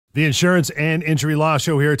The Insurance and Injury Law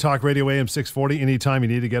Show here, Talk Radio AM 640. Anytime you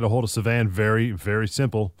need to get a hold of Sivan, very, very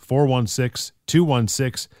simple.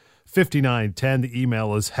 416-216-5910. The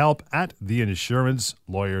email is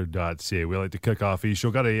help@theinsurancelawyer.ca. We like to kick off each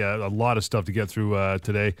show. Got a lot of stuff to get through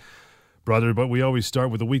today, brother, but we always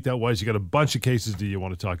start with the week that was. You got a bunch of cases that you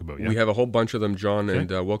want to talk about. Yeah? We have a whole bunch of them, John,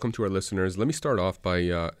 Okay. and welcome to our listeners. Let me start off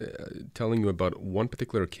by telling you about one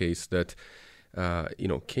particular case that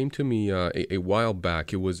came to me a while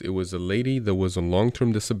back. It was a lady that was on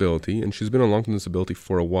long-term disability, and she's been on long-term disability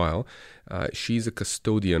for a while. She's a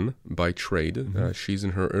custodian by trade. Mm-hmm. She's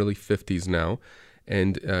in her early 50s now,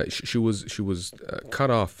 and she was cut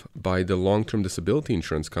off by the long-term disability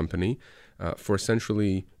insurance company for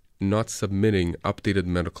essentially not submitting updated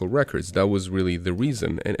medical records. That was really the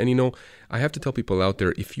reason. And I have to tell people out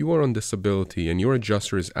there, if you are on disability and your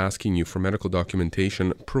adjuster is asking you for medical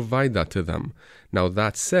documentation, provide that to them. Now,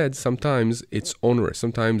 that said, sometimes it's onerous.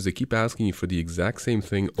 Sometimes they keep asking you for the exact same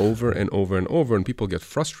thing over and over and over, and people get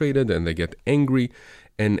frustrated and they get angry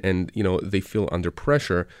and they feel under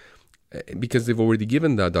pressure because they've already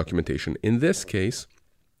given that documentation. In this case,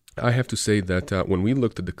 I have to say that when we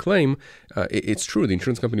looked at the claim, it's true, the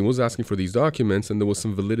insurance company was asking for these documents and there was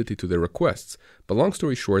some validity to their requests. But long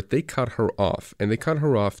story short, they cut her off. And they cut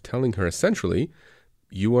her off telling her essentially,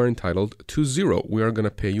 you are entitled to zero. We are going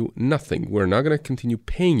to pay you nothing. We're not going to continue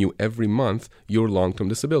paying you every month your long-term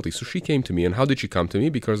disability. So she came to me. And how did she come to me?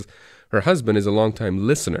 Because her husband is a long-time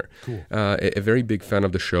listener, Cool. A very big fan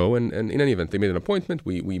of the show. And in any event, they made an appointment.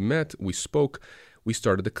 We met, we spoke. We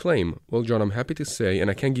started the claim. Well, John, I'm happy to say,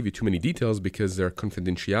 and I can't give you too many details because there are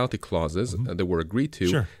confidentiality clauses that were agreed to.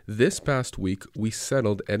 Sure. This past week, we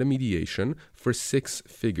settled at a mediation for 6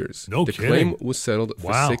 figures. No the kidding. claim was settled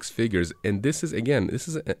for Wow. 6 figures. And this is a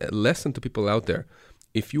lesson to people out there.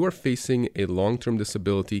 If you are facing a long-term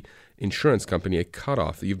disability insurance company, a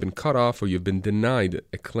cutoff, you've been cut off or you've been denied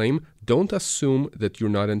a claim, don't assume that you're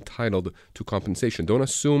not entitled to compensation. Don't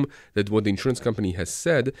assume that what the insurance company has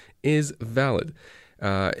said is valid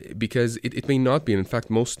because it may not be. And in fact,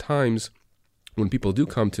 most times when people do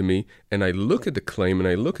come to me and I look at the claim and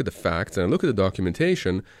I look at the facts and I look at the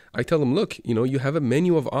documentation, I tell them, look, you have a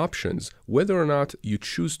menu of options. Whether or not you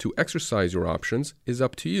choose to exercise your options is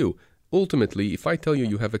up to you. Ultimately, if I tell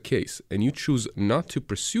you have a case and you choose not to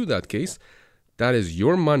pursue that case, that is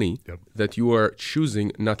your money that you are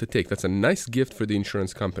choosing not to take. That's a nice gift for the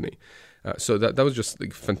insurance company. So that was just a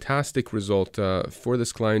fantastic result for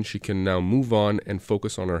this client. She can now move on and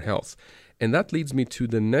focus on her health. And that leads me to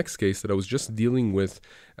the next case that I was just dealing with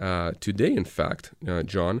today, in fact,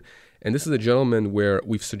 John. And this is a gentleman where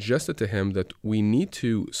we've suggested to him that we need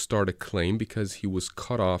to start a claim because he was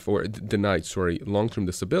cut off or denied, long-term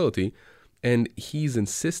disability. And he's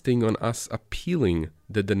insisting on us appealing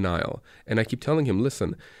the denial. And I keep telling him,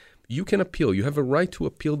 listen, you can appeal. You have a right to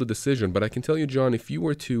appeal the decision. But I can tell you, John, if you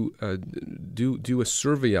were to do a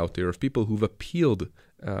survey out there of people who've appealed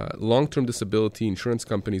long-term disability insurance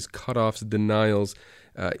companies, cutoffs, denials,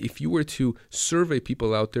 if you were to survey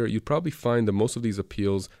people out there, you'd probably find that most of these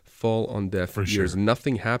appeals fall on deaf ears. Sure.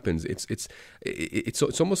 Nothing happens. It's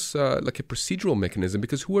almost like a procedural mechanism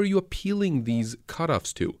because who are you appealing these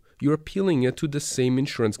cutoffs to? You're appealing it to the same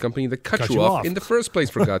insurance company that cut you off in the first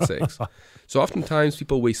place, for God's sakes. So oftentimes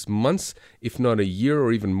people waste months, if not a year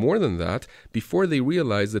or even more than that, before they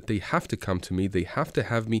realize that they have to come to me. They have to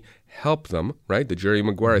have me help them, right? The Jerry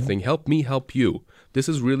Maguire thing, help me help you. This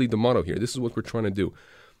is really the motto here. This is what we're trying to do.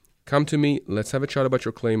 Come to me. Let's have a chat about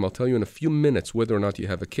your claim. I'll tell you in a few minutes whether or not you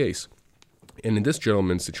have a case. And in this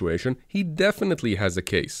gentleman's situation, he definitely has a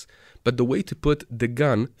case. But the way to put the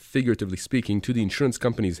gun, figuratively speaking, to the insurance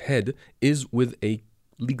company's head is with a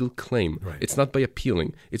legal claim. Right. It's not by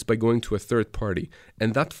appealing. It's by going to a third party.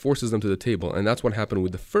 And that forces them to the table. And that's what happened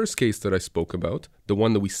with the first case that I spoke about, the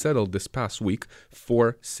one that we settled this past week,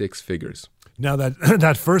 for 6 figures. Now,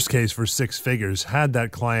 that first case for 6 figures, had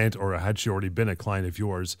that client or had she already been a client of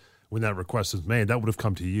yours when that request was made, that would have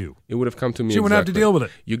come to you. It would have come to me. She wouldn't have to deal with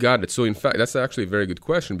it. You got it. So in fact, that's actually a very good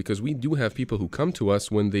question because we do have people who come to us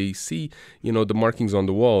when they see, the markings on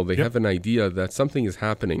the wall. They have an idea that something is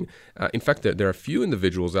happening. In fact, there are a few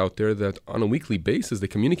individuals out there that on a weekly basis, they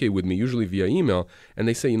communicate with me, usually via email, and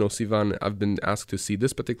they say, Sivan, I've been asked to see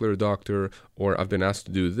this particular doctor, or I've been asked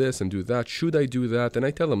to do this and do that. Should I do that? And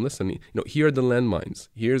I tell them, listen, here are the landmines.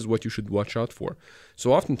 Here's what you should watch out for.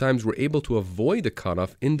 So oftentimes we're able to avoid a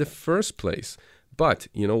cutoff in the first place. But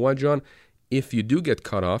you know what, John? if you do get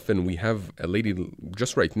cut off, and we have a lady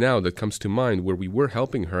just right now that comes to mind where we were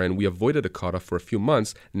helping her and we avoided a cutoff for a few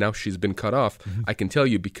months, now she's been cut off. I can tell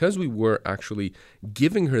you, because we were actually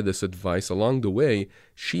giving her this advice along the way,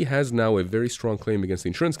 she has now a very strong claim against the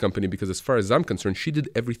insurance company because as far as I'm concerned, she did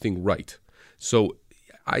everything right. So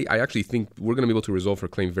I actually think we're going to be able to resolve her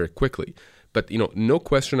claim very quickly. But, no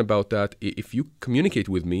question about that. If you communicate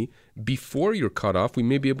with me before you're cut off, we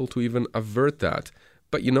may be able to even avert that.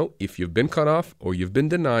 But, if you've been cut off or you've been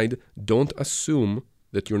denied, don't assume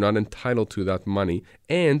that you're not entitled to that money.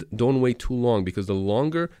 And don't wait too long, because the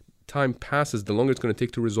longer time passes, the longer it's going to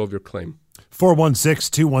take to resolve your claim.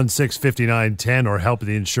 416-216-5910 or help at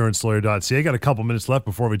theinsurancelawyer.ca. Got a couple minutes left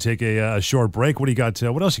before we take a short break. What do you got?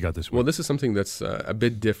 What else you got this week? Well, this is something that's a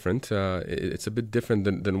bit different. It's a bit different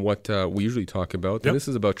than what we usually talk about. Yep. And this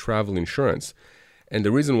is about travel insurance. And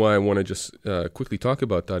the reason why I want to just quickly talk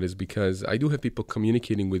about that is because I do have people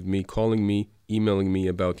communicating with me, calling me, emailing me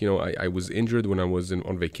about, I was injured when I was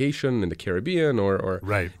on vacation in the Caribbean or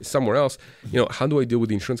right. somewhere else. How do I deal with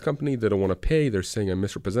the insurance company? They don't want to pay. They're saying I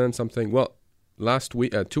misrepresent something. Well, last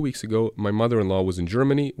week, 2 weeks ago, my mother-in-law was in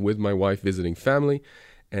Germany with my wife visiting family.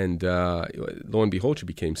 And lo and behold, she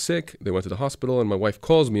became sick. They went to the hospital, and my wife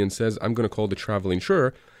calls me and says, I'm going to call the travel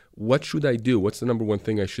insurer. What should I do? What's the number one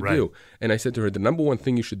thing I should do? And I said to her, the number one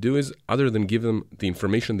thing you should do is, other than give them the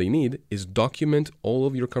information they need, is document all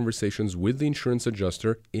of your conversations with the insurance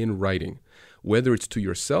adjuster in writing, whether it's to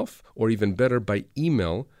yourself or even better by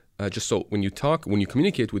email. Just so when you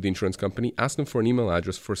communicate with the insurance company, ask them for an email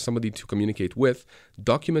address for somebody to communicate with.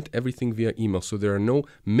 Document everything via email so there are no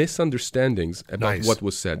misunderstandings about what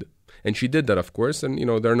was said. And she did that, of course, and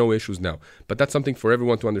there are no issues now. But that's something for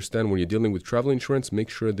everyone to understand when you're dealing with travel insurance. Make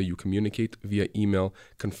sure that you communicate via email,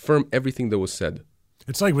 confirm everything that was said.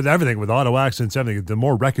 It's like with everything, with auto accidents, everything, the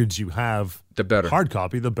more records you have, the better. Hard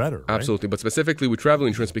copy, the better. Right? Absolutely. But specifically with travel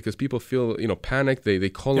insurance, because people feel, panicked, they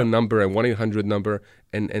call a number, a 1-800 number,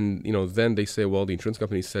 and then they say, well, the insurance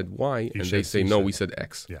company said Y, and they say, no, we said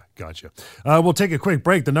X. Yeah, gotcha. We'll take a quick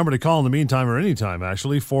break. The number to call in the meantime, or anytime,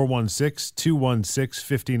 actually,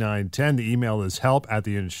 416-216-5910. The email is help at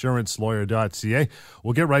theinsurancelawyer.ca.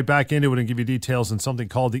 We'll get right back into it and give you details on something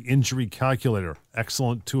called the Injury Calculator.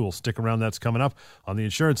 Excellent tool. Stick around. That's coming up on the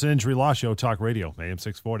Insurance and Injury Law Show, Talk Radio, AM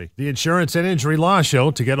 640. The Insurance and Injury Law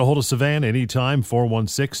Show. To get a hold of Savannah anytime,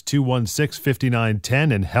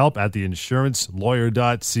 416-216-5910 and help at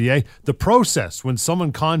theinsurancelawyer.ca. The process when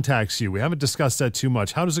someone contacts you, we haven't discussed that too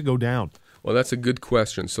much. How does it go down? Well, that's a good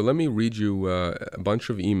question. So let me read you a bunch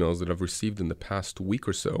of emails that I've received in the past week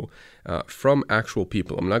or so from actual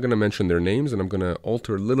people. I'm not going to mention their names, and I'm going to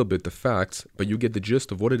alter a little bit the facts, but you get the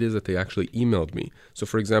gist of what it is that they actually emailed me. So,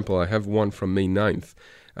 for example, I have one from May 9th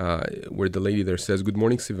where the lady there says, "Good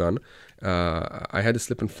morning, Sivan. I had a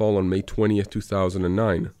slip and fall on May 20th,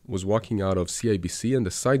 2009. Was walking out of CIBC and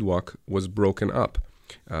the sidewalk was broken up.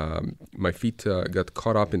 My feet got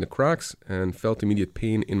caught up in the cracks and felt immediate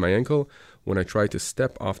pain in my ankle. When I tried to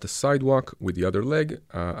step off the sidewalk with the other leg,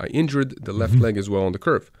 I injured the left leg as well on the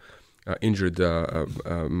curve. Injured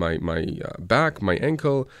my back, my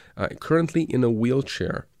ankle. Currently in a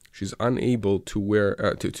wheelchair. She's unable to wear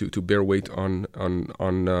to bear weight on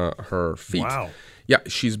her feet. Wow. Yeah,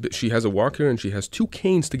 she has a walker and she has 2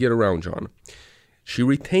 canes to get around, John. She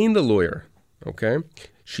retained the lawyer. Okay.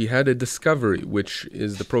 She had a discovery, which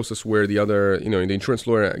is the process where the other, the insurance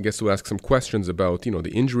lawyer gets to ask some questions about,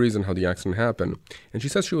 the injuries and how the accident happened. And she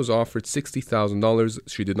says she was offered $60,000.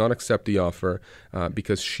 She did not accept the offer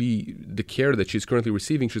because the care that she's currently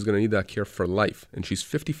receiving, she's going to need that care for life. And she's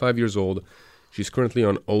 55 years old. She's currently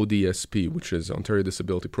on ODSP, which is Ontario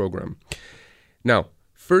Disability Program. Now,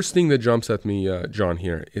 first thing that jumps at me, John,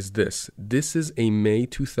 here is this. This is a May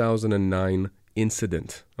 2009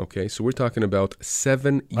 incident. Okay, so we're talking about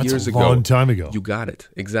 7 years ago. That's a long time ago. You got it.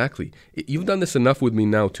 Exactly. You've done this enough with me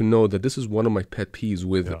now to know that this is one of my pet peeves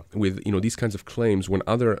with these kinds of claims when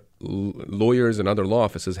other lawyers and other law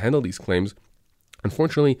offices handle these claims.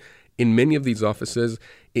 Unfortunately, in many of these offices,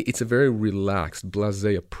 it's a very relaxed,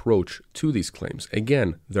 blasé approach to these claims.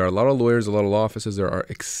 Again, there are a lot of lawyers, a lot of law offices that are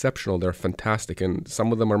exceptional, they're fantastic, and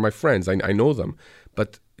some of them are my friends. I know them.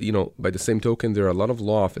 But, by the same token, there are a lot of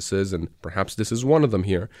law offices, and perhaps this is one of them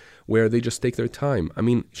here, where they just take their time. I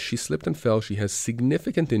mean, she slipped and fell. She has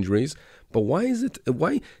significant injuries. But why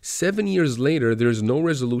 7 years later, there's no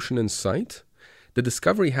resolution in sight? The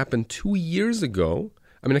discovery happened 2 years ago.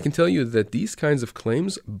 I mean, I can tell you that these kinds of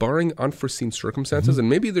claims, barring unforeseen circumstances, and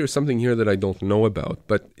maybe there's something here that I don't know about,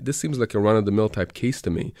 but this seems like a run-of-the-mill type case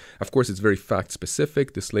to me. Of course, it's very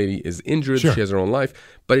fact-specific. This lady is injured. Sure. She has her own life.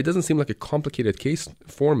 But it doesn't seem like a complicated case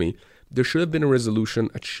for me. there should have been a resolution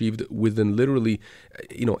achieved within literally,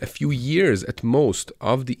 a few years at most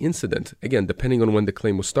of the incident. Again, depending on when the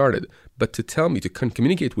claim was started. But to tell me, to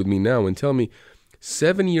communicate with me now and tell me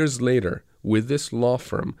 7 years later, with this law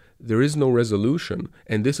firm, there is no resolution,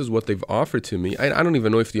 and this is what they've offered to me. I don't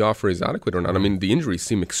even know if the offer is adequate or not. I mean, the injuries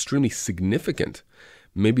seem extremely significant.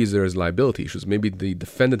 Maybe there is liability issues. Maybe the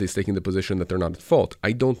defendant is taking the position that they're not at fault.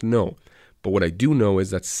 I don't know. But what I do know is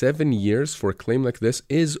that 7 years for a claim like this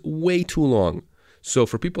is way too long. So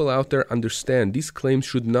for people out there, understand these claims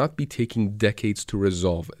should not be taking decades to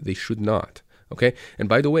resolve. They should not. Okay? And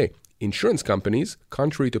by the way, insurance companies,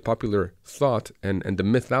 contrary to popular thought and the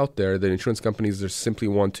myth out there that insurance companies just simply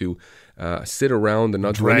want to sit around and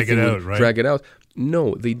not drag it out, right? Drag it out.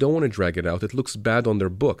 No, they don't want to drag it out. It looks bad on their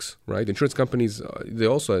books, right? Insurance companies,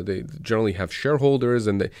 they generally have shareholders,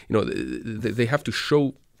 and they have to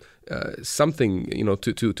show something,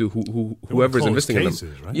 to whoever is investing in them.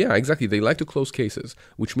 Right? Yeah, exactly. They like to close cases,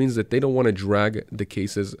 which means that they don't want to drag the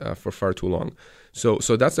cases for far too long. So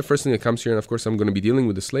that's the first thing that comes here. And of course, I'm going to be dealing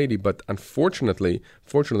with this lady. But unfortunately,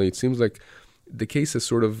 it seems like the case has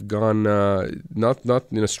sort of gone not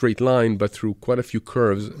in a straight line, but through quite a few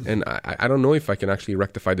curves. And I don't know if I can actually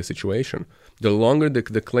rectify the situation. The longer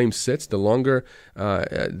the claim sits, the longer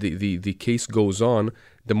the case goes on,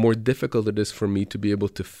 the more difficult it is for me to be able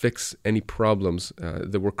to fix any problems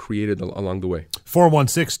that were created along the way.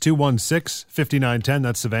 416-216-5910,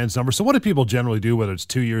 that's Sivan's number. So what do people generally do, whether it's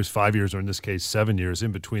 2 years, 5 years, or in this case 7 years,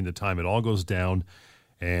 in between the time it all goes down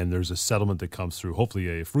and there's a settlement that comes through,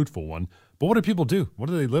 hopefully a fruitful one? But what do people do? What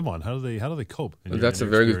do they live on? How do they cope? That's a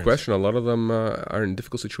very good question. A lot of them are in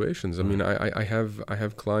difficult situations. I mean, I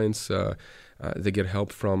have clients they get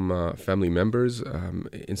help from family members.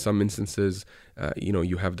 In some instances,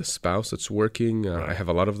 you have the spouse that's working. I have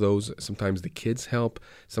a lot of those. Sometimes the kids help.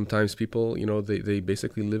 Sometimes people, they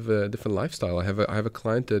basically live a different lifestyle. I have a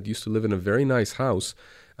client that used to live in a very nice house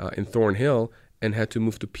in Thornhill and had to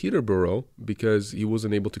move to Peterborough because he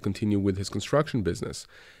wasn't able to continue with his construction business.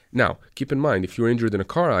 Now, keep in mind, if you're injured in a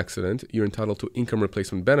car accident, you're entitled to income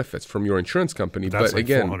replacement benefits from your insurance company. That's but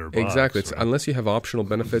again, $400, exactly, right? Unless you have optional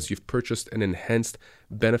benefits, you've purchased an enhanced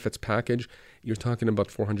benefits package, you're talking about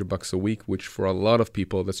 $400 a week, which for a lot of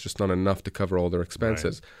people, that's just not enough to cover all their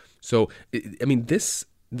expenses. Right. So, I mean, this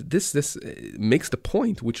makes the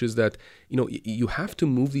point, which is that, you have to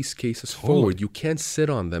move these cases forward. You can't sit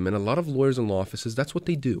on them. And a lot of lawyers and law offices, that's what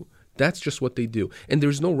they do. That's just what they do. And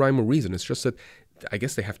there's no rhyme or reason. It's just that I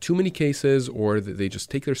guess they have too many cases, or they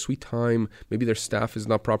just take their sweet time. Maybe their staff is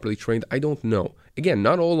not properly trained. I don't know. Again,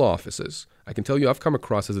 not all law offices. I can tell you I've come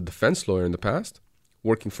across as a defense lawyer in the past,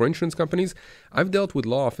 working for insurance companies. I've dealt with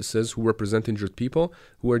law offices who represent injured people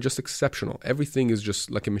who are just exceptional. Everything is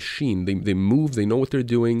just like a machine. They move, they know what they're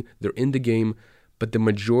doing, they're in the game. But the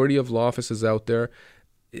majority of law offices out there,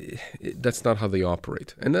 that's not how they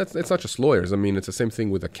operate. And it's not just lawyers. I mean, it's the same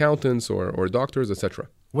thing with accountants or doctors, etc.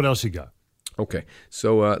 What else you got? Okay,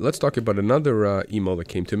 so let's talk about another email that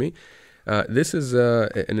came to me. This is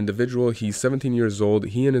an individual. He's 17 years old.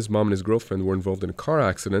 He and his mom and his girlfriend were involved in a car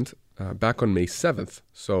accident back on May 7th,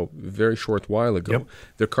 so a very short while ago. Yep.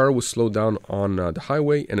 Their car was slowed down on the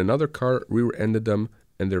highway, and another car rear-ended them,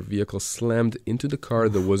 and their vehicle slammed into the car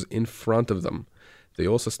that was in front of them. They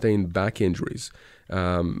all sustained back injuries.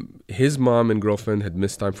 His mom and girlfriend had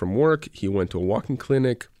missed time from work. He went to a walking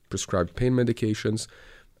clinic, prescribed pain medications.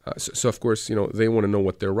 So of course, they want to know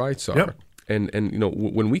what their rights are. Yep. And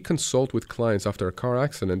when we consult with clients after a car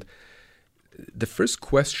accident, the first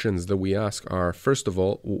questions that we ask are, first of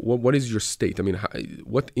all, what is your state? I mean,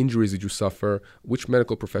 what injuries did you suffer? Which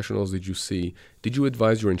medical professionals did you see? Did you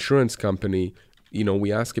advise your insurance company?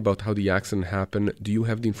 We ask about how the accident happened. Do you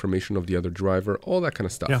have the information of the other driver? All that kind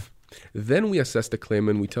of stuff. Yeah. Then we assess the claim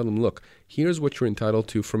and we tell them, look, here's what you're entitled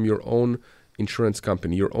to from your own insurance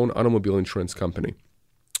company, your own automobile insurance company.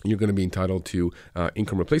 You're going to be entitled to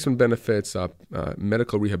income replacement benefits,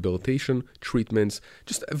 medical rehabilitation treatments,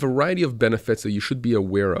 just a variety of benefits that you should be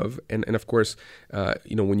aware of. And of course,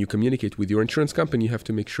 when you communicate with your insurance company, you have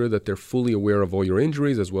to make sure that they're fully aware of all your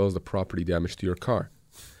injuries as well as the property damage to your car.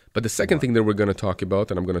 But the second thing that we're going to talk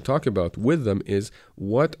about, and I'm going to talk about with them, is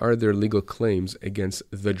what are their legal claims against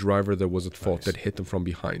the driver that was at fault, that hit them from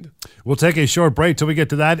behind. We'll take a short break till we get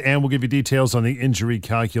to that, and we'll give you details on the injury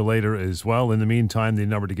calculator as well. In the meantime, the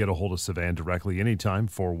number to get a hold of Sivan directly anytime,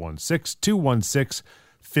 416-216-5910.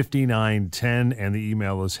 5910, and the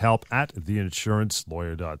email is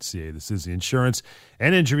help@theinsurancelawyer.ca. This is the Insurance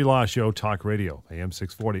and Injury Law Show, Talk Radio, AM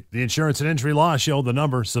 640. The Insurance and Injury Law Show, the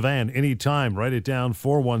number, Savan, anytime. Write it down,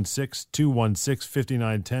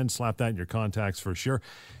 416-216-5910. Slap that in your contacts for sure.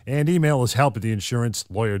 And email is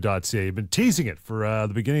help@theinsurancelawyer.ca. You've been teasing it for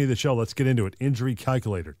the beginning of the show. Let's get into it. Injury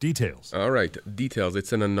calculator. Details. All right, details.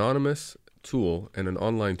 It's an anonymous tool and an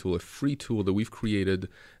online tool, a free tool that we've created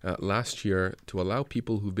last year to allow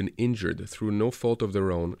people who've been injured through no fault of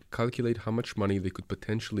their own calculate how much money they could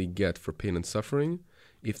potentially get for pain and suffering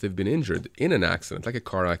if they've been injured in an accident, like a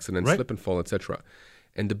car accident, right, slip and fall, etc.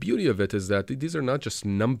 And the beauty of it is that these are not just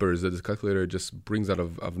numbers that this calculator just brings out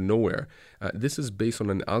of nowhere. This is based on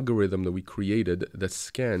an algorithm that we created that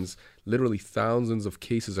scans literally thousands of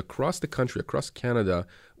cases across the country, across Canada,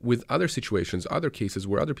 with other situations, other cases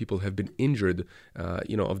where other people have been injured,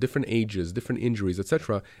 of different ages, different injuries,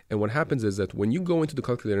 etc. And what happens is that when you go into the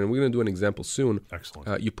calculator, and we're going to do an example soon,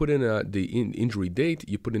 excellent, you put in the injury date,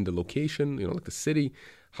 you put in the location, like the city,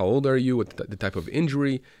 how old are you, what the type of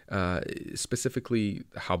injury, specifically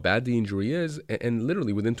how bad the injury is, and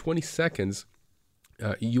literally within 20 seconds,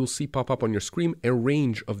 you'll see pop up on your screen a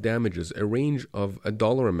range of damages, a range of a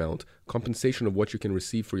dollar amount, compensation of what you can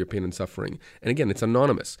receive for your pain and suffering. And again, it's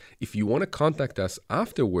anonymous. If you want to contact us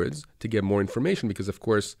afterwards to get more information, because of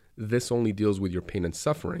course, this only deals with your pain and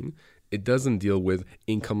suffering, it doesn't deal with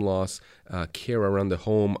income loss, care around the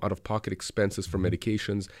home, out-of-pocket expenses for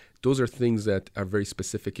medications. Those are things that are very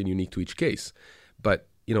specific and unique to each case. But,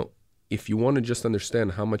 if you want to just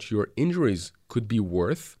understand how much your injuries could be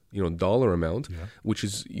worth, dollar amount, which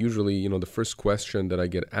is usually, the first question that I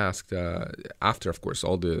get asked after, of course,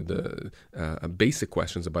 all the basic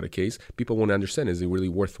questions about a case. People want to understand, is it really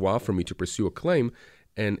worthwhile for me to pursue a claim?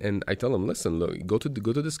 And I tell them, listen, look, go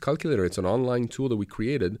to this calculator. It's an online tool that we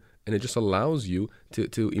created, and it just allows you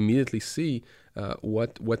to immediately see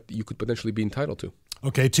what you could potentially be entitled to.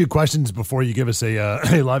 Okay, 2 questions before you give us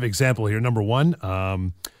a live example here. Number one,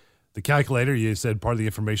 the calculator, you said part of the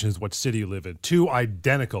information is what city you live in. 2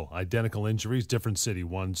 identical injuries, different city.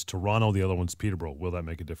 One's Toronto, the other one's Peterborough. Will that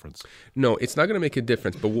make a difference? No, it's not going to make a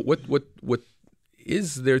difference. But what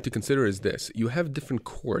is there to consider is this: you have different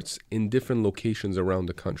courts in different locations around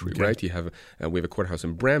the country, right? You have we have a courthouse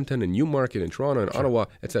in Brampton, in Newmarket, in Toronto, in Ottawa,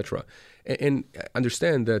 etc. And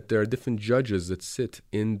understand that there are different judges that sit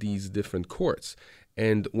in these different courts.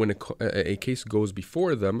 And when a case goes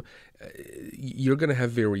before them, you're going to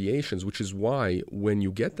have variations, which is why when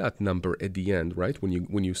you get that number at the end, right,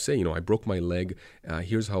 when you say, I broke my leg,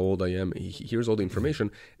 here's how old I am, here's all the information,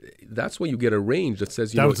 that's why you get a range that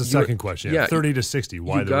says, that was the second question. Yeah, 30 to 60.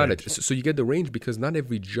 Why you the got range? it. So you get the range because not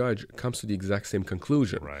every judge comes to the exact same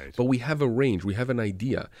conclusion. Right. But we have a range. We have an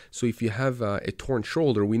idea. So if you have a torn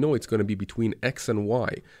shoulder, we know it's going to be between X and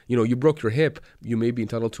Y. You broke your hip, you may be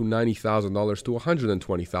entitled to $90,000 to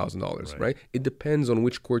 $120,000, right? It depends on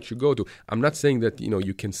which court you go to. I'm not saying that,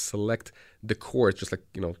 you can select the court, just like,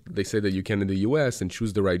 they say that you can in the U.S. and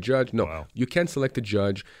choose the right judge. No, You can select a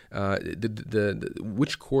judge.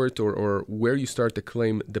 Which court or where you start the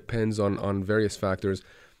claim depends on various factors.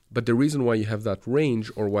 But the reason why you have that range,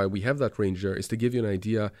 or why we have that range there, is to give you an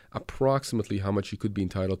idea approximately how much you could be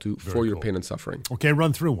entitled to for your pain and suffering. Okay,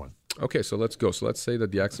 run through one. Okay, so let's go. So let's say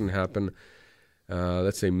that the accident happened,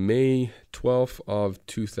 let's say May 12th of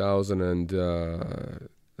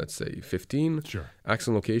 2015. Sure.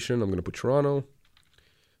 Accident location, I'm going to put Toronto.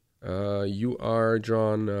 You are,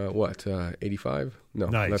 John, 85? No,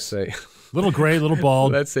 nice. Let's say... little gray, little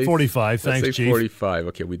bald, let's say 45. Thanks, let's say Chief. 45.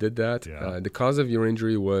 Okay, we did that. Yeah. The cause of your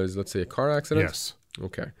injury was, let's say, a car accident? Yes.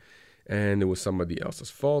 Okay. And it was somebody else's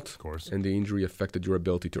fault. Of course. And the injury affected your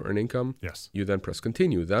ability to earn income. Yes. You then press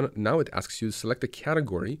continue. Now it asks you to select a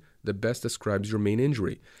category that best describes your main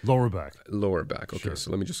injury. Lower back. Lower back. Okay, Sure. So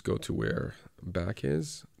let me just go to where back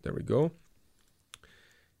is. There we go.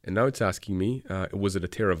 And now it's asking me, was it a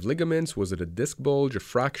tear of ligaments? Was it a disc bulge, a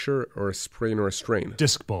fracture, or a sprain or a strain?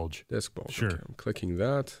 Disc bulge. Disc bulge. Sure. Okay, I'm clicking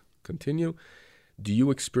that. Continue. Do you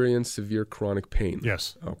experience severe chronic pain?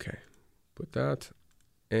 Yes. Okay. Put that.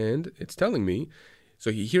 And it's telling me, so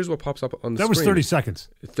here's what pops up on the screen. That was 30 seconds.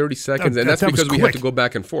 30 seconds, and that's that was because we have quick. to go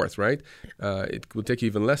back and forth, right? It will take you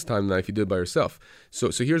even less time than if you did it by yourself. So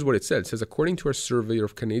here's what it said. It says, according to our survey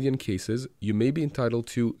of Canadian cases, you may be entitled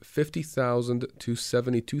to $50,000 to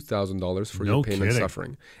 $72,000 for your pain and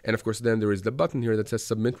suffering. And of course, then there is the button here that says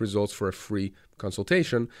submit results for a free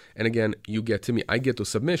consultation. And again, you get to me. I get those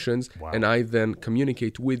submissions, and I then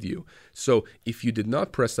communicate with you. So if you did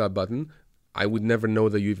not press that button, I would never know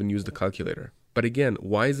that you even used the calculator. But again,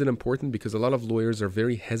 why is it important? Because a lot of lawyers are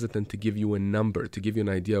very hesitant to give you a number, to give you an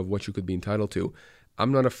idea of what you could be entitled to.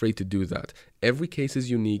 I'm not afraid to do that. Every case is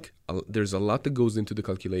unique. There's a lot that goes into the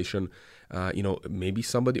calculation. Maybe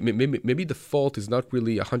the fault is not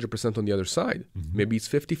really 100% on the other side. Mm-hmm. Maybe it's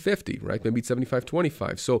 50-50, right? Maybe it's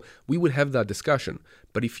 75-25. So we would have that discussion.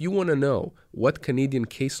 But if you want to know what Canadian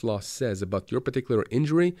case law says about your particular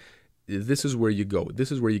injury, this is where you go.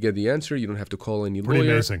 This is where you get the answer. You don't have to call any lawyer.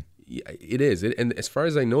 Pretty amazing. It is. And as far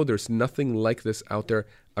as I know, there's nothing like this out there.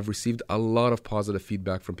 I've received a lot of positive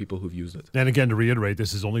feedback from people who've used it. And again, to reiterate,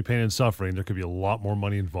 this is only pain and suffering. There could be a lot more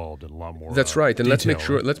money involved and a lot more. That's right. And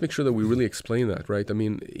detail, let's make sure that we really explain that, right? I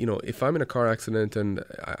mean, if I'm in a car accident and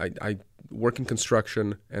I work in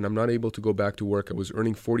construction and I'm not able to go back to work, I was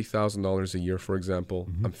earning $40,000 a year, for example.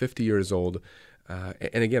 Mm-hmm. I'm 50 years old.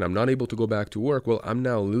 And again, I'm not able to go back to work. Well, I'm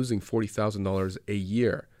now losing $40,000 a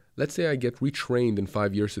year. Let's say I get retrained in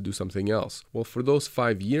 5 years to do something else. Well, for those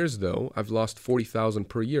 5 years, though, I've lost $40,000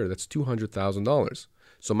 per year. That's $200,000.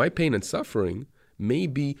 So my pain and suffering may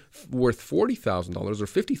be worth $40,000 or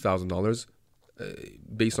 $50,000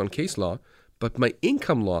 based on case law, but my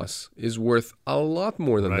income loss is worth a lot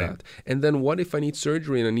more than that. And then what if I need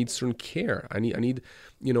surgery and I need certain care? I need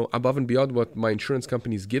above and beyond what my insurance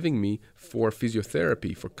company is giving me for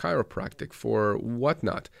physiotherapy, for chiropractic, for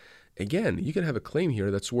whatnot. Again, you can have a claim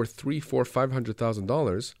here that's worth $300,000, $400,000,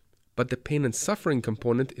 $500,000, but the pain and suffering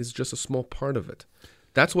component is just a small part of it.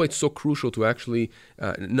 That's why it's so crucial to actually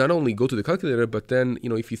not only go to the calculator, but then,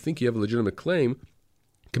 if you think you have a legitimate claim,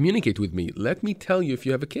 communicate with me. Let me tell you if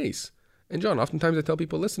you have a case. And John, oftentimes I tell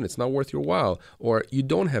people, listen, it's not worth your while, or you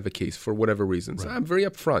don't have a case for whatever reasons. Right. I'm very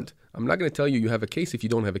upfront. I'm not going to tell you have a case if you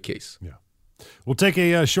don't have a case. Yeah. We'll take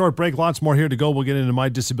a short break. Lots more here to go. We'll get into my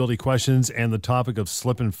disability questions and the topic of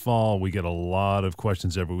slip and fall. We get a lot of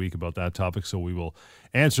questions every week about that topic, so we will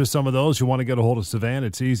answer some of those. You want to get a hold of Sivan,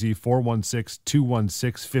 it's easy,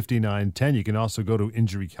 416-216-5910. You can also go to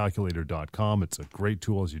injurycalculator.com. It's a great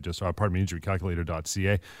tool,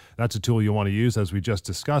 injurycalculator.ca. That's a tool you want to use, as we just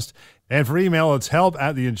discussed. And for email, it's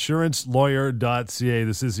help@theinsurancelawyer.ca.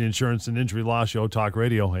 This is the Insurance and Injury Law Show, Talk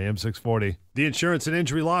Radio, AM 640. The Insurance and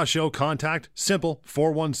Injury Law Show, contact, simple,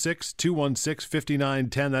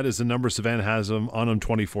 416-216-5910. That is the number. Savannah has them on them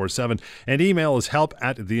 24/7. And email is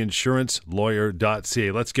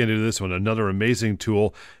help@theinsurancelawyer.ca. Let's get into this one. Another amazing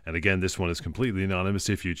tool. And again, this one is completely anonymous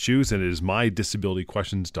if you choose, and it is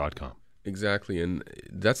mydisabilityquestions.com. Exactly, and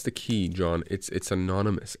that's the key, John. It's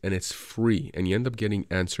anonymous and it's free, and you end up getting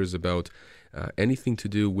answers about anything to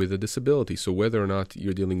do with a disability. So whether or not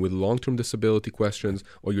you're dealing with long-term disability questions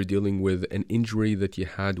or you're dealing with an injury that you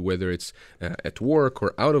had, whether it's at work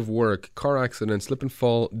or out of work, car accident, slip and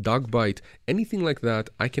fall, dog bite, anything like that,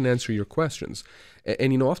 I can answer your questions.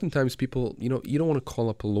 And oftentimes people, you don't want to call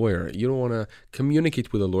up a lawyer. You don't want to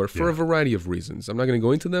communicate with a lawyer for a variety of reasons. I'm not going to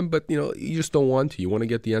go into them, but, you just don't want to. You want to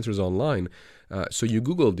get the answers online. So you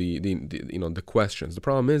Google the questions. The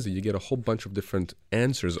problem is that you get a whole bunch of different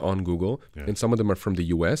answers on Google, and some of them are from the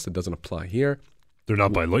U.S. That doesn't apply here. They're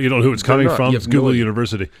not by law. You don't know who it's coming from. It's Google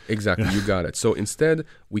University. Exactly. You got it. So instead,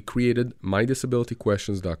 we created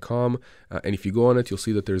mydisabilityquestions.com. And if you go on it, you'll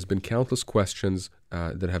see that there's been countless questions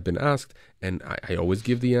that have been asked. And I always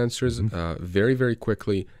give the answers very, very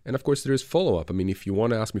quickly. And of course, there is follow-up. I mean, if you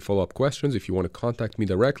want to ask me follow-up questions, if you want to contact me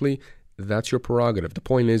directly, that's your prerogative. The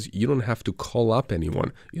point is, you don't have to call up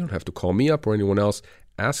anyone. You don't have to call me up or anyone else.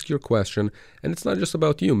 Ask your question, and it's not just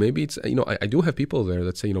about you. Maybe it's, I do have people there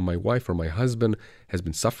that say, my wife or my husband has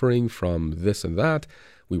been suffering from this and that.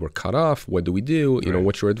 We were cut off. What do we do?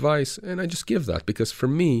 What's your advice? And I just give that because for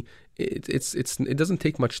me, it doesn't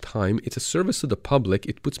take much time. It's a service to the public.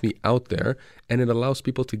 It puts me out there, and it allows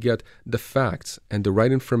people to get the facts and the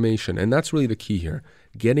right information. And that's really the key here.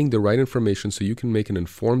 Getting the right information so you can make an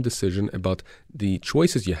informed decision about the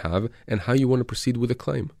choices you have and how you want to proceed with a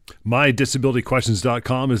claim.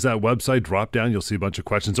 MyDisabilityQuestions.com is that website. Drop down, you'll see a bunch of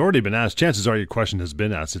questions already been asked. Chances are your question has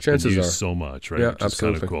been asked. It's been used so much, right? Yeah, which is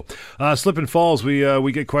absolutely. kind of cool. Slip and falls,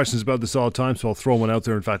 we get questions about this all the time, so I'll throw one out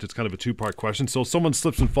there. In fact, it's kind of a two-part question. So someone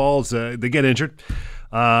slips and falls, they get injured.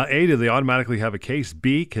 A, do they automatically have a case?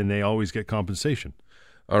 B, can they always get compensation?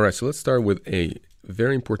 All right, so let's start with A.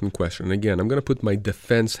 Very important question. And again, I'm going to put my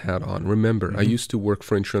defense hat on. Remember, I used to work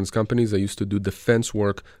for insurance companies. I used to do defense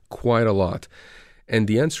work quite a lot. And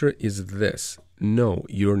the answer is this. No,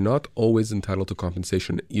 you're not always entitled to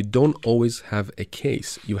compensation. You don't always have a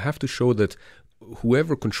case. You have to show that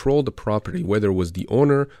whoever controlled the property, whether it was the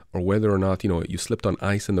owner or whether or not, you slipped on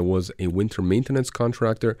ice and there was a winter maintenance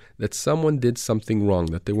contractor, that someone did something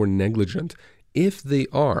wrong, that they were negligent. If they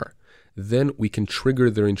are, then we can trigger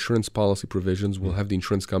their insurance policy provisions. We'll have the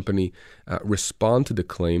insurance company respond to the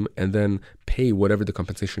claim and then pay whatever the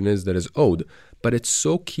compensation is that is owed. But it's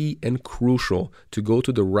so key and crucial to go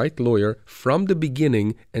to the right lawyer from the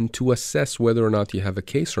beginning and to assess whether or not you have a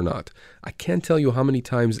case or not. I can't tell you how many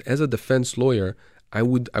times as a defense lawyer I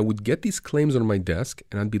would get these claims on my desk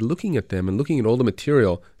and I'd be looking at them and looking at all the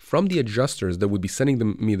material from the adjusters that would be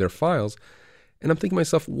sending me their files. And I'm thinking to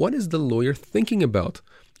myself, what is the lawyer thinking about?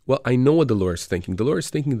 Well, I know what the lawyer's thinking. The lawyer's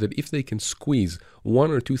thinking that if they can squeeze $1,000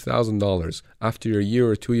 or $2,000 after a year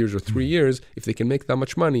or 2 years or 3 years, if they can make that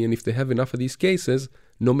much money and if they have enough of these cases,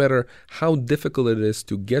 no matter how difficult it is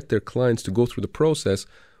to get their clients to go through the process,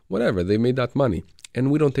 whatever, they made that money. And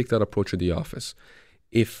we don't take that approach at the office.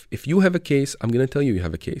 If you have a case, I'm going to tell you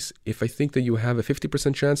have a case. If I think that you have a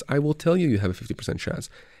 50% chance, I will tell you have a 50% chance.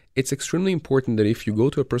 It's extremely important that if you go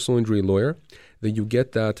to a personal injury lawyer, that you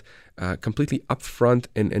get that completely upfront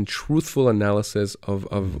and truthful analysis of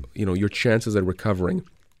your chances at recovering.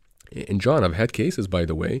 And John, I've had cases, by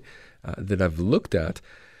the way, that I've looked at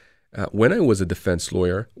when I was a defense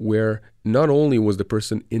lawyer where not only was the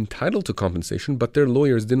person entitled to compensation, but their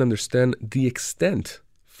lawyers didn't understand the extent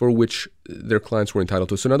for which their clients were entitled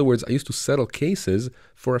to. So in other words, I used to settle cases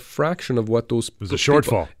for a fraction of what those... It was a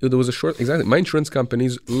shortfall. There was a short... Exactly. My insurance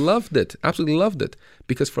companies loved it, absolutely loved it.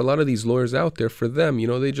 Because for a lot of these lawyers out there, for them,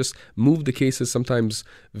 they just move the cases sometimes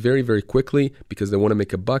very, very quickly because they want to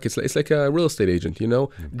make a buck. It's like a real estate agent,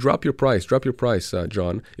 Drop your price,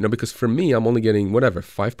 John. Because for me, I'm only getting, 5%,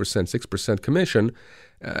 6% commission.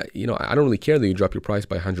 I don't really care that you drop your price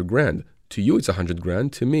by $100,000. To you, it's $100,000.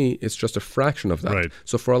 To me, it's just a fraction of that. Right.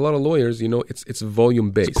 So for a lot of lawyers, it's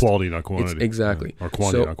volume based. It's quality, not quantity. Exactly. Or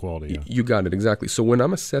quantity, not quality. Yeah. You got it, exactly. So when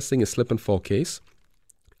I'm assessing a slip and fall case,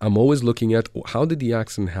 I'm always looking at how did the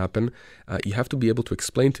accident happen. You have to be able to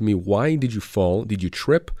explain to me, why did you fall? Did you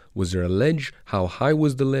trip? Was there a ledge? How high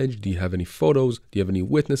was the ledge? Do you have any photos? Do you have any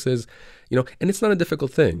witnesses? And it's not a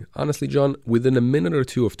difficult thing. Honestly, John, within a minute or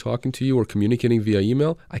two of talking to you or communicating via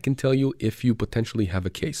email, I can tell you if you potentially have a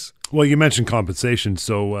case. Well, you mentioned compensation.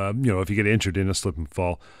 So, if you get injured in a slip and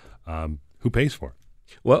fall, who pays for it?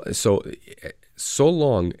 Well, so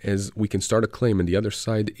long as we can start a claim and the other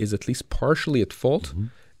side is at least partially at fault,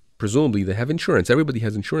 presumably they have insurance. Everybody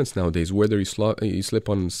has insurance nowadays, whether you slip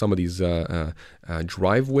on somebody's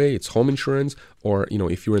driveway, it's home insurance, or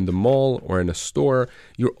if you're in the mall or in a store,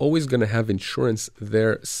 you're always going to have insurance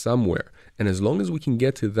there somewhere. And as long as we can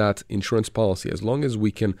get to that insurance policy, as long as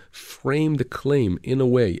we can frame the claim in a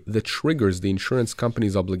way that triggers the insurance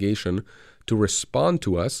company's obligation to respond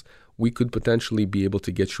to us, we could potentially be able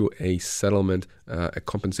to get you a settlement, a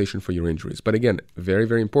compensation for your injuries. But again, very,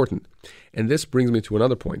 very important. And this brings me to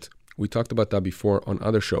another point. We talked about that before on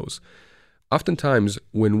other shows. Oftentimes,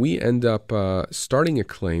 when we end up starting a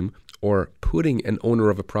claim or putting an owner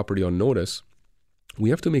of a property on notice, we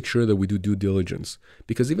have to make sure that we do due diligence.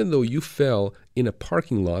 Because even though you fell in a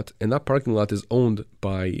parking lot and that parking lot is owned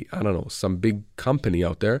by, some big company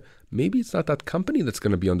out there, maybe it's not that company that's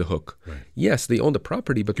going to be on the hook. Right. Yes, they own the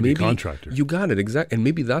property, but maybe contractor. You got it, exactly. And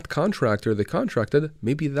maybe that contractor they contracted,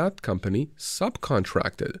 maybe that company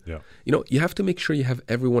subcontracted. Yeah. You have to make sure you have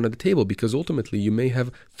everyone at the table because ultimately you may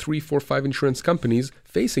have 3, 4, 5 insurance companies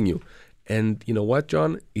facing you. And you know what,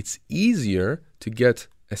 John? It's easier to get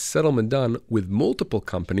a settlement done with multiple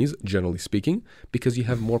companies, generally speaking, because you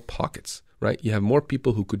have more pockets, right? You have more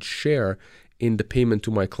people who could share in the payment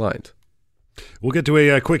to my client. We'll get to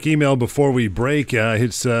a quick email before we break.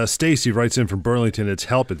 It's Stacy writes in from Burlington. It's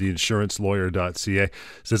help@theinsurancelawyer.ca.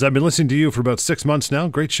 Says, I've been listening to you for about 6 months now.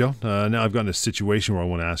 Great show. Now I've got in a situation where I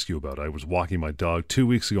want to ask you about. I was walking my dog 2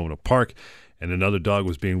 weeks ago in a park, and another dog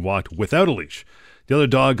was being walked without a leash. The other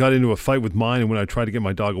dog got into a fight with mine, and when I tried to get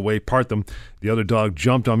my dog away, part them, the other dog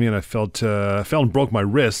jumped on me, and I fell and broke my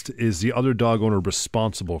wrist. Is the other dog owner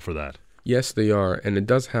responsible for that? Yes, they are. And it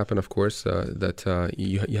does happen, of course, that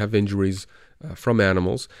you have injuries from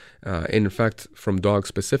animals. And in fact, from dogs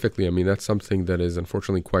specifically. I mean, that's something that is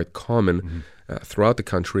unfortunately quite common throughout the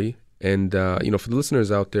country. And, for the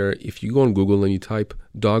listeners out there, if you go on Google and you type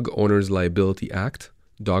Dog Owners Liability Act,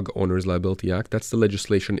 that's the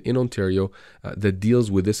legislation in Ontario that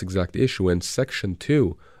deals with this exact issue. And Section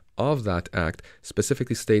 2 of that act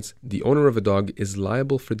specifically states the owner of a dog is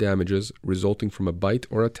liable for damages resulting from a bite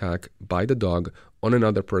or attack by the dog on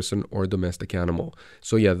another person or domestic animal.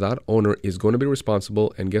 So yeah, that owner is going to be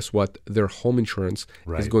responsible, and guess what? Their home insurance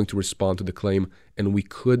is going to respond to the claim and we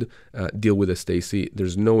could deal with it, Stacy.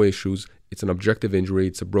 There's no issues. It's an objective injury.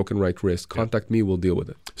 It's a broken right wrist. Contact me. We'll deal with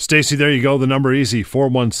it. Stacy, there you go. The number easy,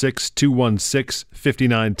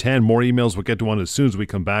 416-216-5910. More emails. We'll get to one as soon as we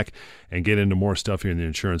come back and get into more stuff here in the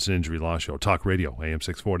Insurance and Injury Law Show. Talk Radio, AM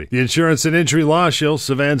 640. The Insurance and Injury Law Show,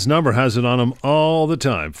 Sivan's number has it on him all the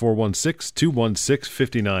time,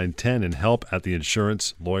 416-216-5910, and help at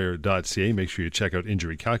theinsurancelawyer.ca. Make sure you check out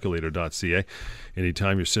injurycalculator.ca.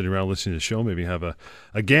 Anytime you're sitting around listening to the show, maybe have a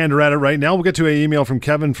gander at it right now. We'll get to an email from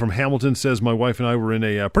Kevin from Hamilton. Says, my wife and I were in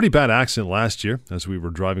a pretty bad accident last year as we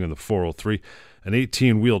were driving on the 403. An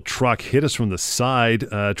 18-wheel truck hit us from the side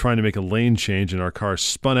trying to make a lane change, and our car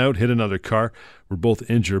spun out, hit another car. We're both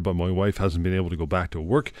injured, but my wife hasn't been able to go back to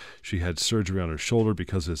work. She had surgery on her shoulder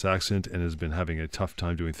because of this accident and has been having a tough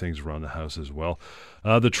time doing things around the house as well.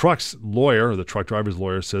 The truck's lawyer, or the truck driver's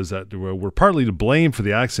lawyer, says that we're partly to blame for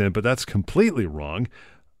the accident, but that's completely wrong.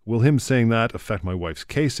 Will him saying that affect my wife's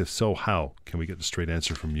case? If so, how? Can we get a straight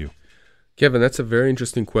answer from you? Kevin, that's a very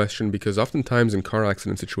interesting question because oftentimes in car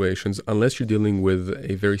accident situations, unless you're dealing with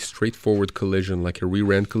a very straightforward collision like a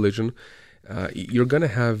rear-end collision, you're going to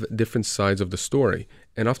have different sides of the story.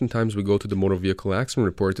 And oftentimes we go to the motor vehicle accident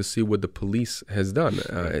report to see what the police has done.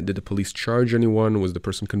 Did the police charge anyone? Was the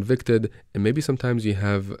person convicted? And maybe sometimes you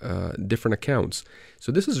have different accounts.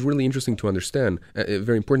 So this is really interesting to understand,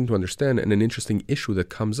 very important to understand, and an interesting issue that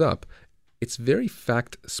comes up. It's very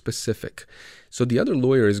fact-specific. So the other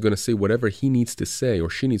lawyer is going to say whatever he needs to say or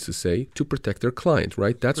she needs to say to protect their client,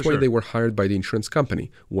 right? That's why they were hired by the insurance company.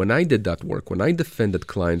 When I did that work, when I defended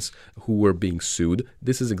clients who were being sued,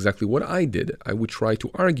 this is exactly what I did. I would try to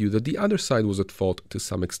argue that the other side was at fault to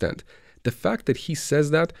some extent. The fact that he says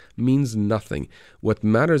that means nothing. What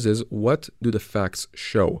matters is, what do the facts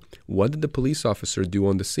show? What did the police officer do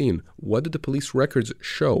on the scene? What did the police records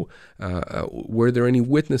show? Were there any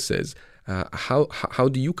witnesses? How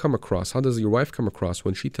do you come across? How does your wife come across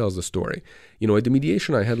when she tells the story? You know, at the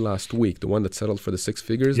mediation I had last week, the one that settled for the 6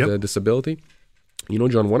 figures, the disability, you know,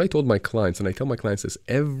 John, what I told my clients, and I tell my clients this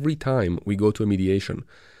every time we go to a mediation,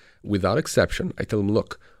 without exception, I tell them,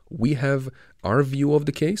 look, we have our view of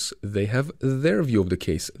the case, they have their view of the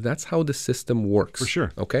case. That's how the system works. For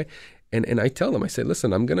sure. Okay? And I tell them, I say,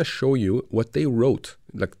 listen, I'm going to show you what they wrote,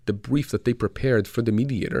 like the brief that they prepared for the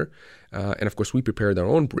mediator. And of course, we prepared our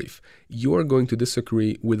own brief. You are going to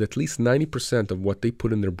disagree with at least 90% of what they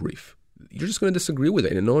put in their brief. You're just going to disagree with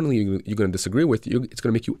it. And not only are you going to disagree with it, it's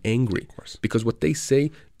going to make you angry. Of course. Because what they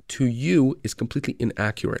say to you is completely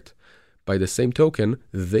inaccurate. By the same token,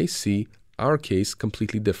 they see our case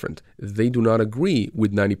completely different. They do not agree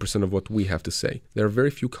with 90% of what we have to say. There are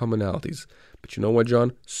very few commonalities. But you know what,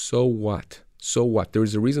 John? So what? So what? There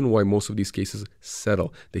is a reason why most of these cases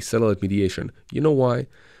settle. They settle at mediation. You know why?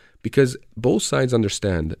 Because both sides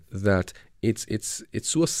understand that it's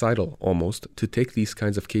suicidal almost to take these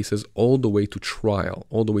kinds of cases all the way to trial,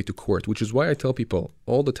 all the way to court, which is why I tell people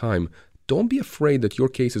all the time, don't be afraid that your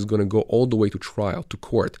case is going to go all the way to trial, to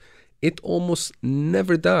court. It almost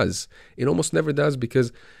never does. It almost never does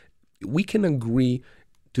because we can agree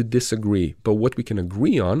to disagree. But what we can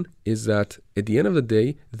agree on is that at the end of the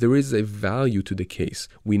day, there is a value to the case.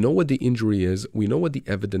 We know what the injury is. We know what the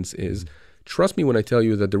evidence is. Trust me when I tell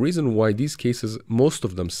you that the reason why these cases, most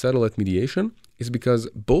of them settle at mediation, is because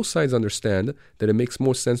both sides understand that it makes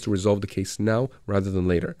more sense to resolve the case now rather than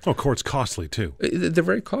later. Oh, court's costly too. They're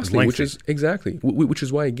very costly, which is which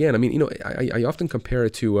is why, again, I mean, you know, I often compare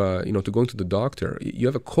it to to going to the doctor. You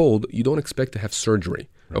have a cold, you don't expect to have surgery.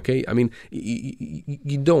 Okay, I mean,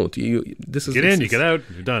 you don't. This is get in, you get out,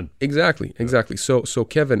 you're done. Exactly. So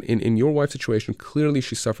Kevin, in your wife's situation, clearly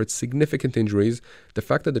she suffered significant injuries. The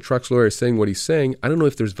fact that the truck's lawyer is saying what he's saying, I don't know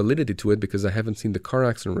if there's validity to it because I haven't seen the car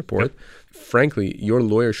accident report. Yep. Frankly, your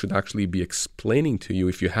lawyer should actually be explaining to you,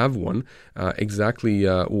 if you have one, exactly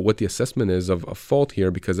what the assessment is of fault here,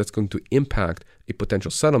 because that's going to impact a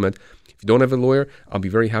potential settlement. If you don't have a lawyer, I'll be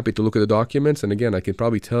very happy to look at the documents. And again, I can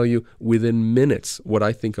probably tell you within minutes what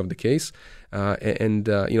I think of the case.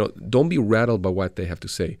 Don't be rattled by what they have to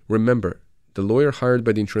say. Remember, the lawyer hired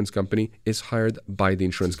by the insurance company is hired by the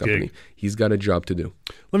insurance company. He's got a job to do.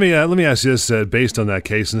 Let me ask you this, based on that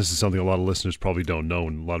case, and this is something a lot of listeners probably don't know,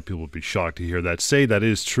 and a lot of people would be shocked to hear that. Say that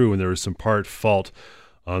is true, and there is some part fault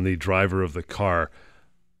on the driver of the car.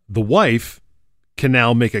 The wife can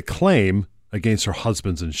now make a claim against her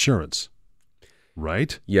husband's insurance,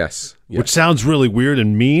 right? Yes. Which sounds really weird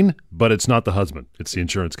and mean, but it's not the husband. It's the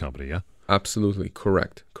insurance company, yeah? Absolutely.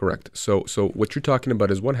 Correct. So what you're talking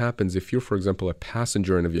about is what happens if you're, for example, a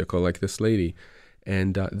passenger in a vehicle like this lady,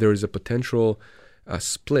 and there is a potential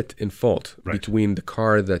split in fault between the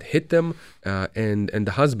car that hit them and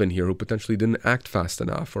the husband here who potentially didn't act fast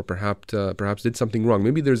enough or perhaps did something wrong.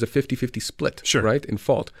 Maybe there's a 50-50 split, right, in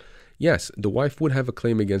fault. Yes, the wife would have a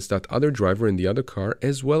claim against that other driver in the other car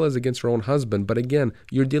as well as against her own husband. But again,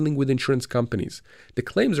 you're dealing with insurance companies. The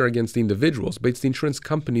claims are against the individuals, but it's the insurance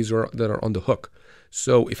companies that are on the hook.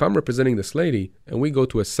 So if I'm representing this lady and we go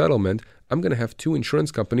to a settlement, I'm going to have 2 insurance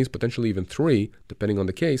companies, potentially even 3, depending on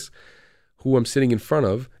the case, who I'm sitting in front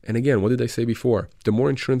of. And again, what did I say before? The more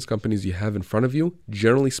insurance companies you have in front of you,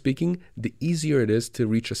 generally speaking, the easier it is to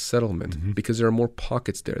reach a settlement because there are more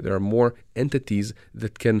pockets there. There are more entities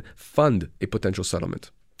that can fund a potential settlement.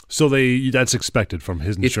 So that's expected from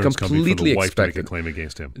his insurance company for the wife to make a claim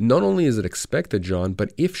against him. Not only is it expected, John,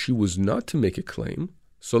 but if she was not to make a claim,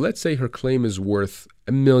 so let's say her claim is worth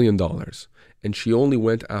 $1 million and she only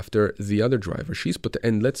went after the other driver.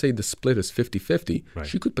 And let's say the split is 50-50. Right.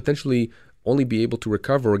 She could potentially only be able to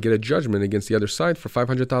recover or get a judgment against the other side for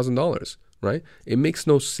 $500,000, right? It makes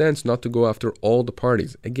no sense not to go after all the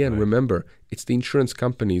parties. Again, remember, it's the insurance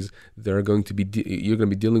companies that are going to be you're going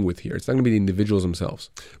to be dealing with here. It's not going to be the individuals themselves.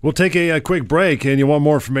 We'll take a quick break, and you want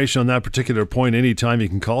more information on that particular point anytime, you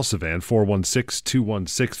can call Sivan,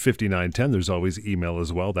 416-216-5910. There's always email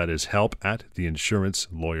as well. That is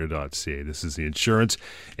help@theinsurancelawyer.ca. This is the Insurance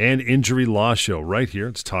and Injury Law Show right here.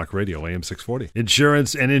 It's Talk Radio, AM 640.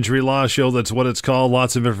 Insurance and Injury Law Show, that's what it's called.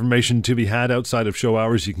 Lots of information to be had outside of show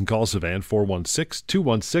hours. You can call Sivan,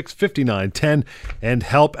 416-216-5910, and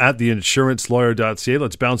help@theinsurancelawyer.ca.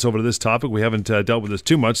 Let's bounce over to this topic. We haven't dealt with this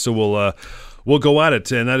too much, so we'll go at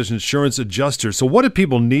it, and that is insurance adjuster. So what do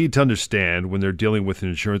people need to understand when they're dealing with an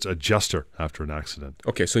insurance adjuster after an accident?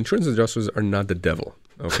 Okay, so insurance adjusters are not the devil.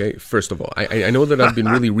 Okay, first of all, I know that I've been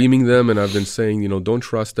really reaming them, and I've been saying, don't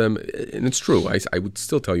trust them, and it's true. I would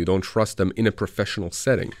still tell you, don't trust them in a professional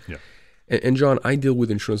setting. Yeah. And John, I deal with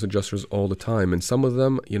insurance adjusters all the time, and some of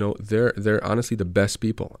them, they're honestly the best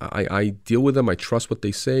people. I deal with them. I trust what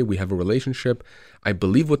they say. We have a relationship. I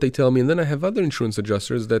believe what they tell me, and then I have other insurance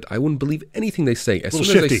adjusters that I wouldn't believe anything they say. As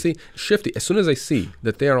soon as I see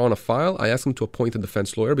that they are on a file, I ask them to appoint a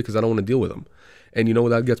defense lawyer because I don't want to deal with them. And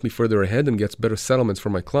that gets me further ahead and gets better settlements for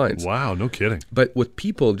my clients. Wow, no kidding. But what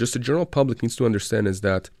people, just the general public, needs to understand is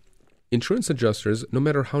that insurance adjusters, no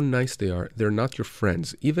matter how nice they are, they're not your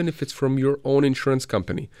friends, even if it's from your own insurance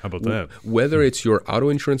company. How about that? Whether it's your auto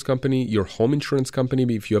insurance company, your home insurance company,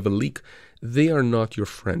 if you have a leak, they are not your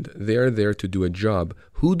friend. They are there to do a job.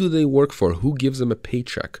 Who do they work for? Who gives them a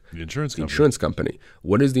paycheck? The insurance company. Insurance company.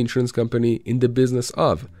 What is the insurance company in the business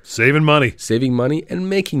of? Saving money. Saving money and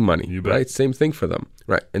making money. You bet. Right? Same thing for them.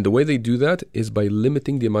 Right. And the way they do that is by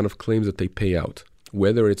limiting the amount of claims that they pay out.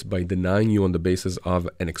 Whether it's by denying you on the basis of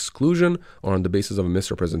an exclusion or on the basis of a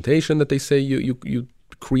misrepresentation that they say you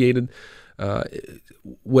created,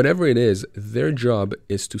 whatever it is, their job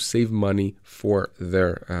is to save money for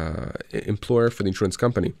their employer, for the insurance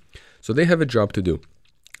company. So they have a job to do.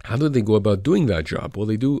 How do they go about doing that job? Well,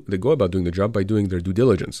 they go about doing the job by doing their due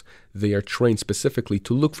diligence. They are trained specifically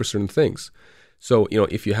to look for certain things. So,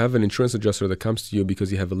 if you have an insurance adjuster that comes to you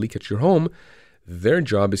because you have a leak at your home, their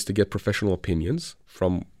job is to get professional opinions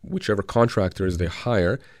from whichever contractors they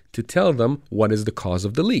hire to tell them what is the cause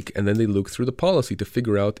of the leak. And then they look through the policy to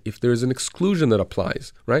figure out if there's an exclusion that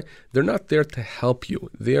applies, right? They're not there to help you.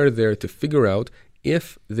 They are there to figure out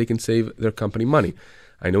if they can save their company money.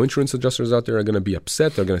 I know insurance adjusters out there are going to be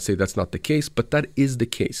upset. They're going to say that's not the case, but that is the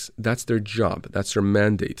case. That's their job. That's their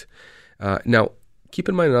mandate. Now, keep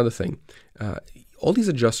in mind another thing. All these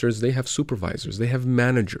adjusters, they have supervisors, they have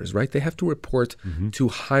managers, right? They have to report to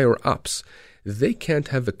higher ups. They can't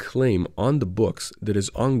have a claim on the books that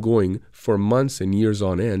is ongoing for months and years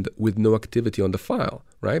on end with no activity on the file,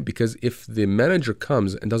 right? Because if the manager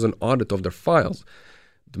comes and does an audit of their files,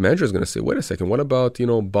 the manager is going to say, wait a second, what about,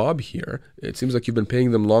 Bob here? It seems like you've been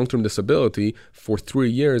paying them long-term disability for 3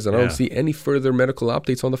 years and I don't see any further medical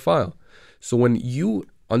updates on the file. So when you,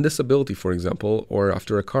 on disability, for example, or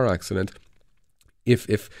after a car accident,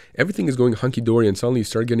 if everything is going hunky-dory and suddenly you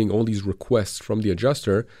start getting all these requests from the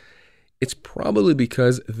adjuster, it's probably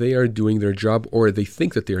because they are doing their job or they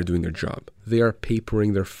think that they are doing their job. They are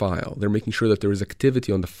papering their file. They're making sure that there is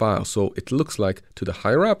activity on the file. So it looks like to the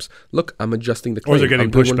higher-ups, look, I'm adjusting the claim. Or they're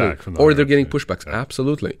getting pushback from the Or they're getting pushbacks. Yeah.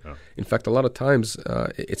 Absolutely. Yeah. In fact, a lot of times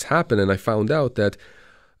it's happened, and I found out that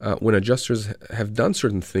when adjusters have done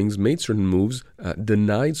certain things, made certain moves,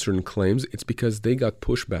 denied certain claims, it's because they got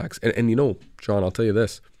pushbacks. And John, I'll tell you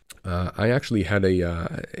this. I actually had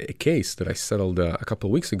a case that I settled a couple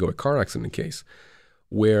of weeks ago, a car accident case,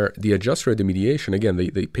 where the adjuster at the mediation, again,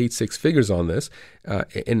 they paid 6 figures on this,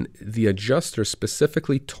 and the adjuster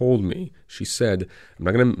specifically told me, she said, I'm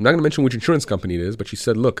not gonna mention which insurance company it is, but she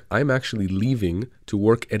said, look, I'm actually leaving to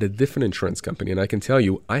work at a different insurance company, and I can tell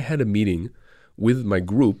you, I had a meeting with my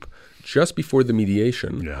group just before the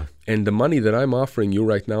mediation, and the money that I'm offering you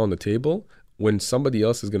right now on the table, when somebody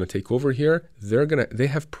else is going to take over here, they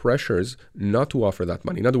have pressures not to offer that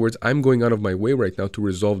money. In other words, I'm going out of my way right now to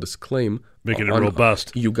resolve this claim. Making it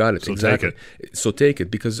robust. You got it. So exactly. take it. So take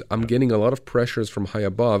it, because I'm getting a lot of pressures from high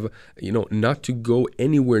above, not to go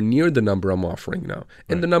anywhere near the number I'm offering now.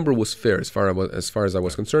 And the number was fair as far as I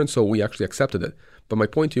was concerned, so we actually accepted it. But my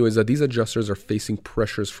point to you is that these adjusters are facing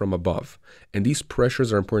pressures from above. And these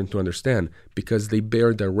pressures are important to understand because they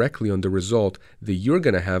bear directly on the result that you're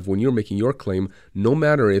going to have when you're making your claim, no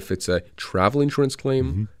matter if it's a travel insurance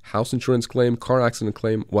claim, house insurance claim, car accident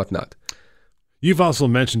claim, whatnot. You've also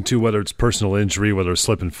mentioned, too, whether it's personal injury, whether it's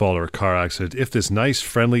slip and fall or a car accident, if this nice,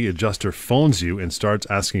 friendly adjuster phones you and starts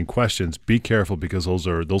asking questions, be careful because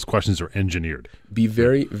those questions are engineered. Be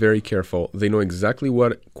very, very careful. They know exactly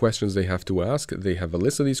what questions they have to ask. They have a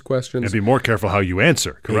list of these questions. And be more careful how you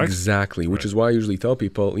answer, correct? Exactly, which is why I usually tell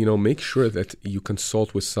people, make sure that you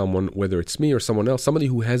consult with someone, whether it's me or someone else, somebody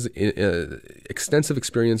who has extensive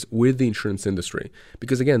experience with the insurance industry.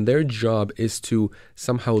 Because, again, their job is to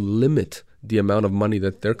somehow limit the amount of money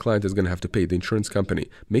that their client is going to have to pay, the insurance company.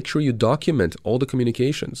 Make sure you document all the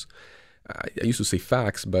communications. I used to say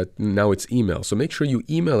fax, but now it's email. So make sure you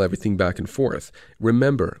email everything back and forth.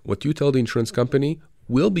 Remember, what you tell the insurance company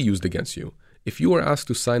will be used against you. If you are asked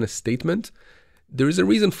to sign a statement, there is a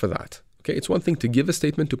reason for that. Okay, it's one thing to give a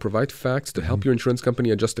statement, to provide facts, to help your insurance company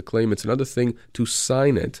adjust a claim. It's another thing to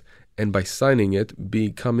sign it, and by signing it,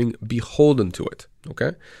 becoming beholden to it.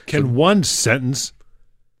 Okay? Can one sentence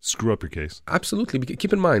screw up your case? Absolutely.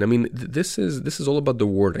 Keep in mind, this is all about the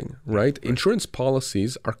wording, right? Insurance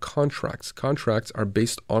policies are contracts. Contracts are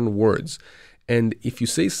based on words. And if you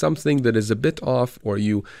say something that is a bit off, or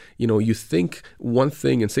you think one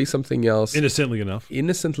thing and say something else innocently enough,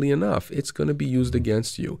 it's going to be used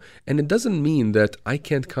against you. And it doesn't mean that I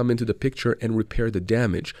can't come into the picture and repair the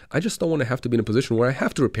damage. I just don't want to have to be in a position where I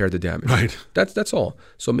have to repair the damage. Right. That's all.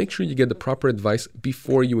 So make sure you get the proper advice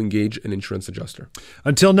before you engage an insurance adjuster.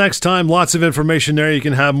 Until next time, lots of information there. You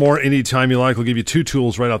can have more anytime you like. We'll give you 2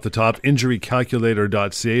 tools right off the top.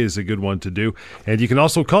 Injurycalculator.ca is a good one to do. And you can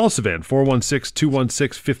also call Sivan,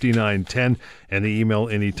 416-216-5910. And the email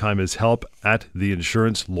anytime is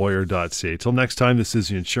help@theinsurancelawyer.ca. Till next time, this is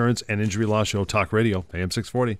the Insurance and Injury Law Show, Talk Radio, AM 640.